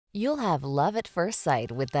You'll have love at first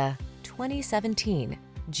sight with the 2017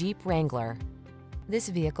 Jeep Wrangler. This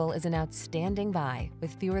vehicle is an outstanding buy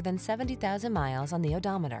with fewer than 70,000 miles on the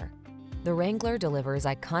odometer. The Wrangler delivers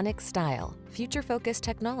iconic style, future-focused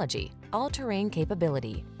technology, all-terrain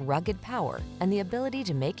capability, rugged power, and the ability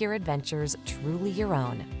to make your adventures truly your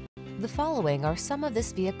own. The following are some of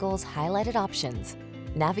this vehicle's highlighted options: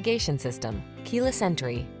 navigation system, keyless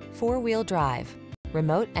entry, four-wheel drive,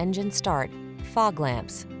 remote engine start, fog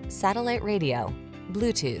lamps, satellite radio,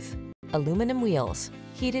 Bluetooth, aluminum wheels,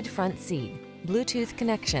 heated front seat, Bluetooth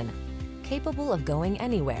connection, capable of going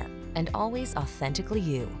anywhere and always authentically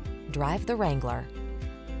you. Drive the Wrangler.